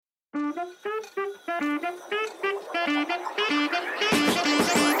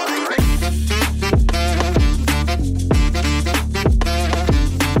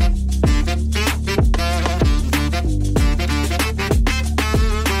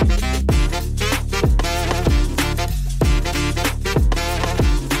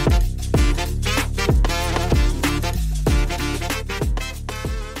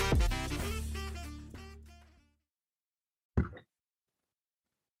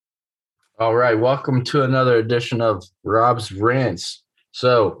All right, welcome to another edition of Rob's Rants.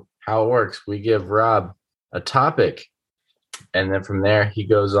 So, how it works, we give Rob a topic, and then from there, he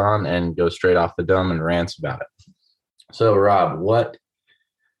goes on and goes straight off the dome and rants about it. So, Rob, what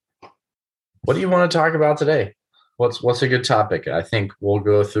do you want to talk about today? What's a good topic? I think we'll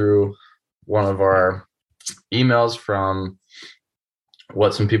go through one of our emails from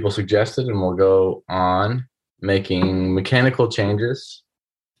what some people suggested, and we'll go on making mechanical changes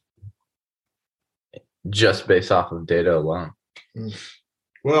just based off of data alone.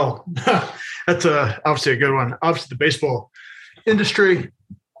 Well, that's obviously a good one. Obviously, the baseball industry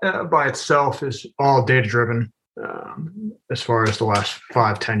by itself is all data-driven as far as the last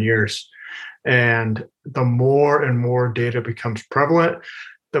 5-10 years. And the more and more data becomes prevalent,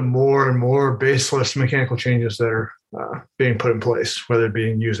 the more and more baseless mechanical changes that are being put in place, whether it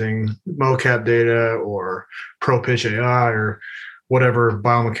be using mocap data or pro pitch AI or whatever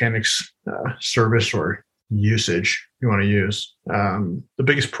biomechanics service or usage you want to use. The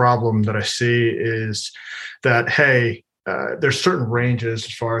biggest problem that I see is that, there's certain ranges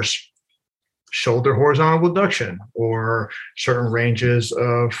as far as shoulder horizontal abduction or certain ranges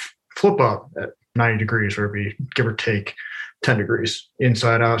of flip up at 90 degrees, or it'd be give or take 10 degrees,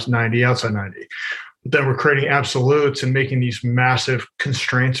 inside out 90, outside 90. But then we're creating absolutes and making these massive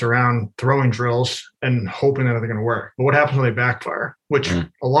constraints around throwing drills and hoping that they're going to work. But what happens when they backfire? Which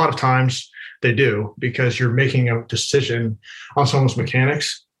a lot of times they do, because you're making a decision on someone's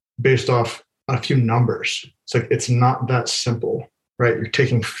mechanics based off a few numbers. It's like, it's not that simple, right? You're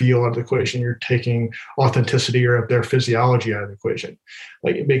taking feel out of the equation. You're taking authenticity or their physiology out of the equation.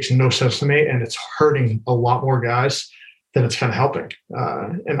 Like, it makes no sense to me, and it's hurting a lot more guys then it's kind of helping.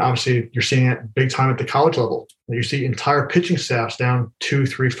 And obviously you're seeing it big time at the college level. You see entire pitching staffs down 2,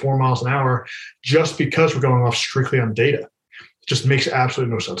 3, 4 miles an hour just because we're going off strictly on data. It just makes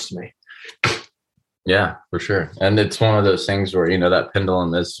absolutely no sense to me. Yeah, for sure. And it's one of those things where, that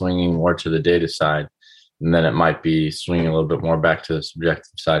pendulum is swinging more to the data side, and then it might be swinging a little bit more back to the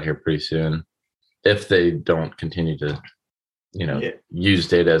subjective side here pretty soon, if they don't continue to, use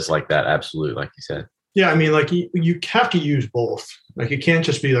data as like that absolute, like you said. Yeah, I mean, like you have to use both. Like, it can't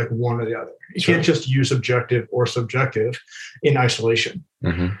just be like one or the other. You can't just use objective or subjective in isolation,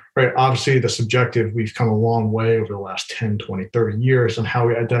 right? Obviously, the subjective, we've come a long way over the last 10, 20, 30 years on how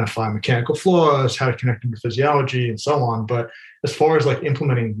we identify mechanical flaws, how to connect them to physiology, and so on. But as far as like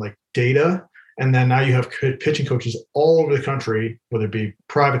implementing like data, and then now you have pitching coaches all over the country, whether it be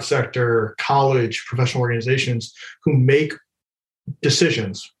private sector, college, professional organizations, who make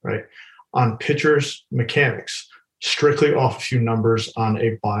decisions, right, on pitchers' mechanics, strictly off a few numbers on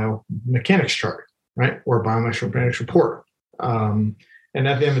a biomechanics chart, right? Or a biomechanics report. And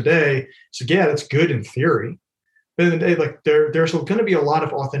at the end of the day, so yeah, that's good in theory. But at the end of the day, like there's going to be a lot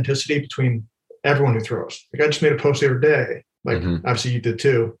of authenticity between everyone who throws. Like, I just made a post the other day. Like, obviously you did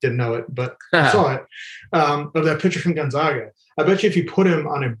too, didn't know it, but I saw it, of that pitcher from Gonzaga. I bet you if you put him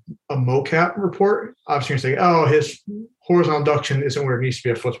on a mocap report, obviously you're going to say, his horizontal abduction isn't where it needs to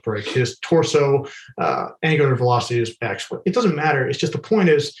be at foot brake. His torso angular velocity is back split. It doesn't matter. It's just, the point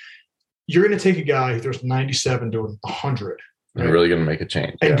is, you're going to take a guy who throws 97 to 100. Right? You're really going to make a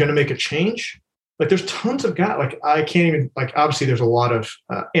change. And going to make a change. Like, there's tons of guys. Like, I can't even, like, obviously there's a lot of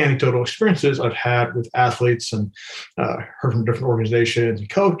anecdotal experiences I've had with athletes and heard from different organizations and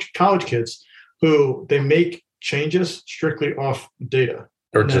college kids who they make changes strictly off data.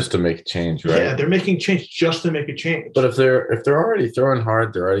 Or just to make a change, right? Yeah, they're making change just to make a change. But if they're already throwing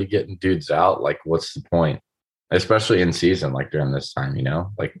hard, they're already getting dudes out. Like, what's the point? Especially in season, like during this time,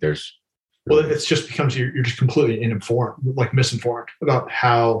 like there's. Well, it's just becomes you're just completely misinformed about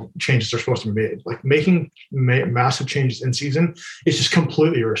how changes are supposed to be made. Like, making massive changes in season is just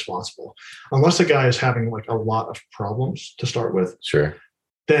completely irresponsible. Unless a guy is having like a lot of problems to start with. Sure.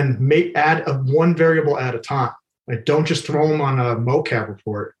 Then add one variable at a time. Like, don't just throw them on a mocap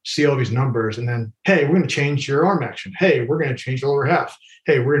report, see all these numbers, and then, hey, we're going to change your arm action. Hey, we're going to change the lower half.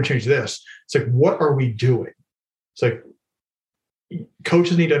 Hey, we're going to change this. It's like, what are we doing? It's like,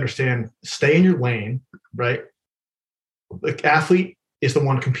 coaches need to understand, stay in your lane, right? Like, athlete is the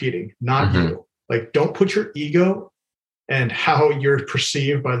one competing, not you. Like, don't put your ego and how you're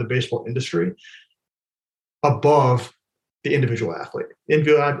perceived by the baseball industry above the individual athlete.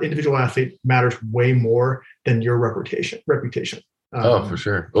 Individual athlete matters way more than your reputation. For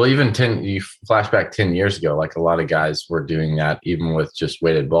sure. Well, you flash back 10 years ago, like a lot of guys were doing that even with just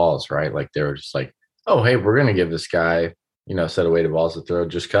weighted balls, right? Like they were just like, oh, hey, we're going to give this guy, a set of weighted balls to throw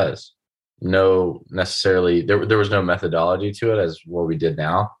just because. No, necessarily, there was no methodology to it as what we did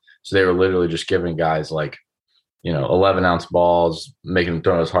now. So they were literally just giving guys like, 11-ounce balls, making them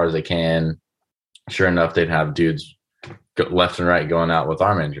throw as hard as they can. Sure enough, they'd have dudes left and right going out with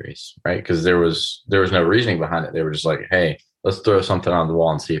arm injuries, right? Because there was no reasoning behind it. They were just like, hey, let's throw something on the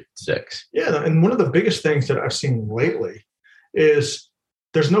wall and see if it sticks. Yeah, and one of the biggest things that I've seen lately is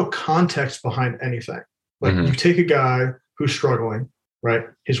there's no context behind anything. Like you take a guy who's struggling, right?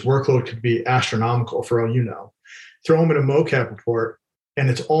 His workload could be astronomical for all you know. Throw him in a mocap report and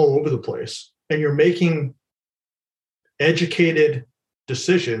it's all over the place. And you're making educated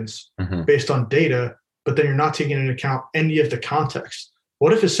decisions based on data, but then you're not taking into account any of the context.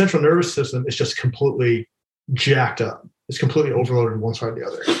 What if his central nervous system is just completely jacked up? It's completely overloaded one side or the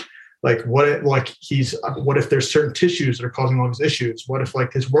other. Like what if there's certain tissues that are causing all these issues? What if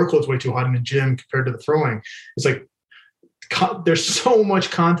like his workload's way too high in the gym compared to the throwing? It's like there's so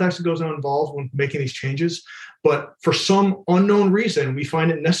much context that goes on involved when making these changes. But for some unknown reason, we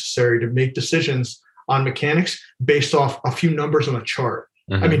find it necessary to make decisions on mechanics based off a few numbers on a chart.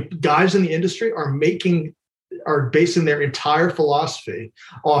 I mean, guys in the industry are basing their entire philosophy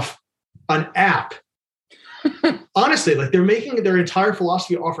off an app. Honestly, like they're making their entire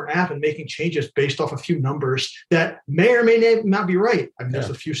philosophy off an app and making changes based off a few numbers that may or may not be right. I mean,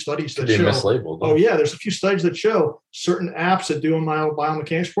 there's a few studies that show mislabeled. Oh yeah, there's a few studies that show certain apps that do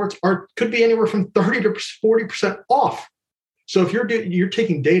biomechanics sports could be anywhere from 30 to 40% off. So if you're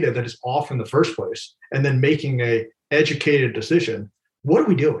taking data that is off in the first place and then making a educated decision, what are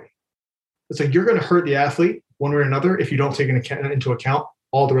we doing? It's like you're going to hurt the athlete one way or another if you don't take into account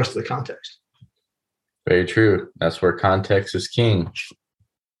all the rest of the context. Very true. That's where context is king.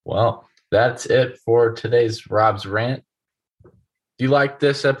 Well, that's it for today's Rob's Rant. If you liked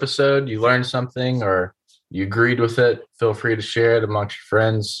this episode, you learned something, or you agreed with it, feel free to share it amongst your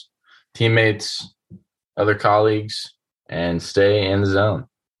friends, teammates, other colleagues, and stay in the zone.